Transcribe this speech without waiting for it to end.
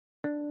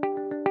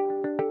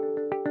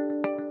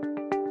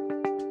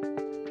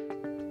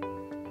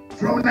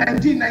From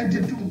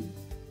 1992,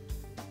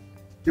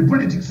 the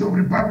politics of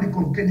Republic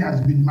of Kenya has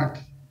been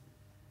murky,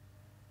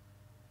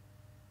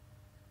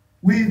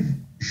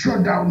 with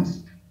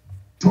showdowns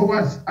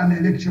towards an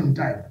election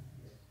time.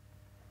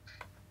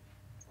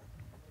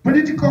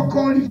 Political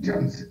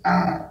coalitions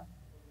are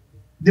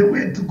the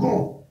way to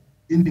go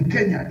in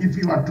Kenya if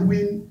you are to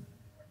win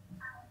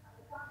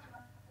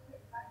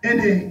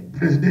any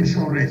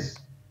presidential race.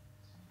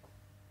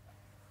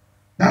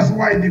 That's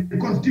why the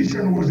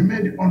constitution was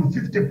made on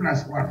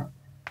 50+1.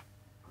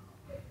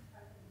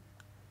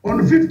 On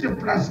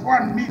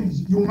 50+1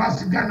 means you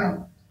must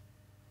garner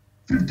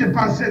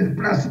 50%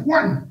 plus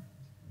 1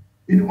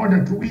 in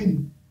order to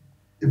win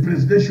the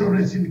presidential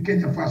race in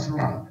Kenya first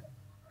round.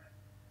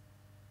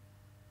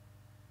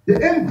 The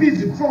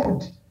MPs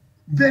fought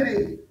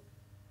very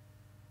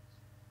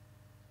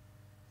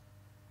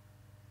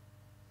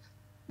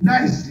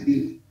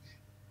nicely,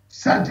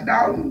 sat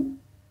down,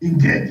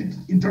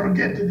 engaged,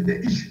 interrogated the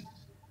issue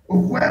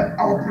of where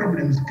our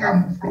problems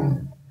come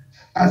from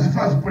as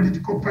far as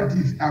political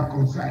parties are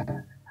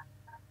concerned.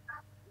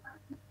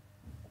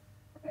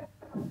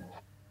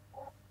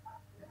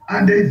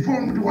 And they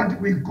formed what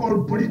we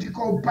call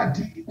political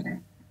party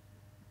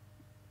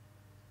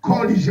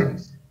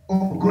coalitions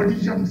or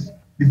coalitions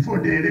before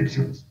the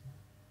elections.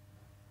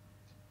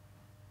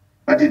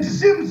 But it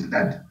seems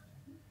that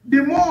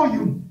the more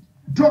you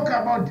talk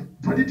about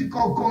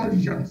political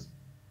coalitions,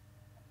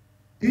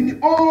 in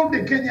all the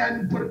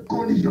Kenyan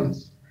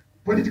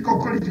political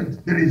coalitions,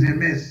 there is a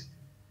mess.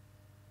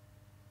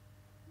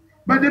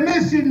 But the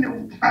mess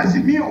in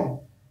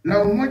Azimio la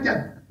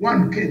Umoja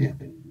One Kenya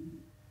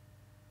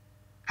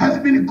has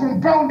been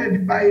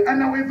compounded by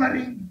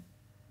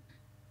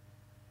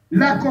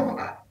lack of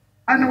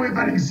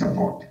unwavering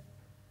support,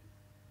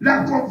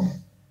 lack of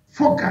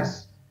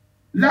focus,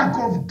 lack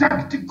of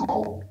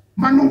tactical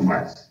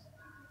maneuvers,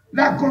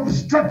 lack of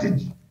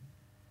strategy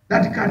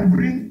that can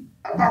bring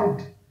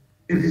about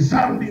a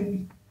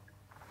resounding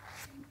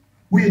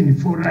win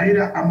for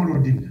Raila Amolo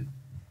Odinga.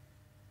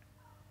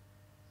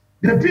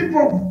 The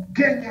people of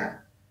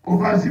Kenya, of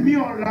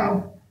Azimio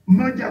la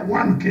Umoja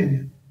One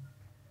Kenya,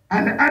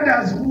 and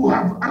others who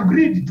have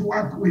agreed to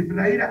work with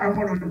Raila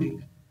Amolo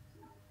Odinga,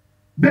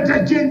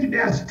 better change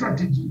their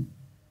strategy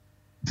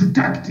to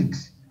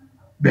tactics,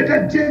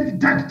 better change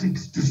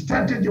tactics to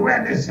strategy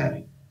where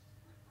necessary.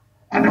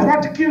 And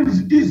what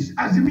kills this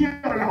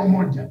Azimio la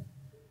Umoja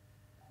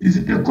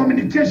is the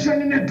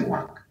communication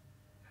network.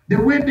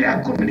 The way they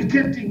are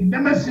communicating the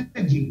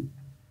messaging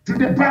to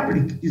the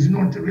public is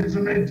not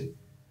resonating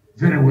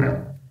very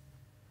well.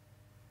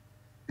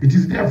 It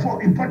is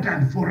therefore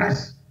important for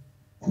us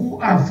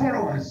who are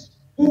followers,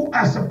 who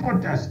are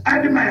supporters,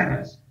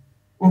 admirers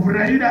of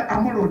Raila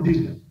Amolo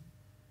Odinga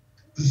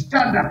to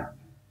stand up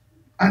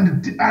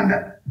and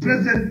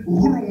President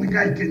Uhuru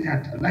Muigai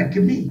Kenyatta, like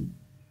me,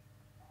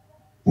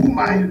 whom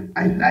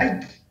I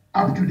like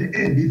up to the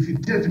end. If he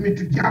tells me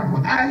to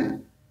jump high,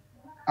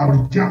 I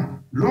will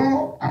jump.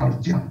 Low, I will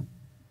jump.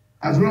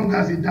 As long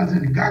as it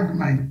doesn't gag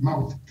my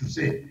mouth to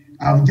say,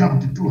 I've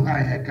jumped too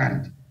high, I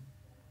can't.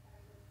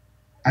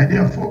 I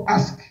therefore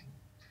ask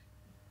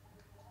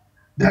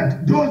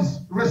that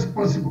those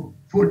responsible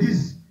for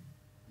these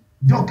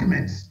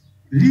documents,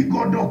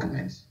 legal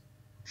documents,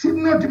 should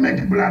not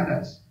make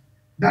blunders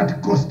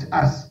that cost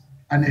us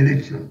an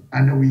election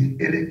and we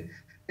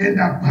end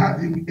up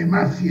having a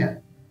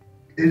mafia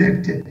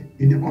elected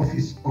in the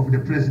office of the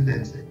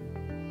presidency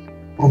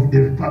of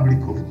the Republic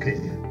of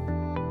Kenya.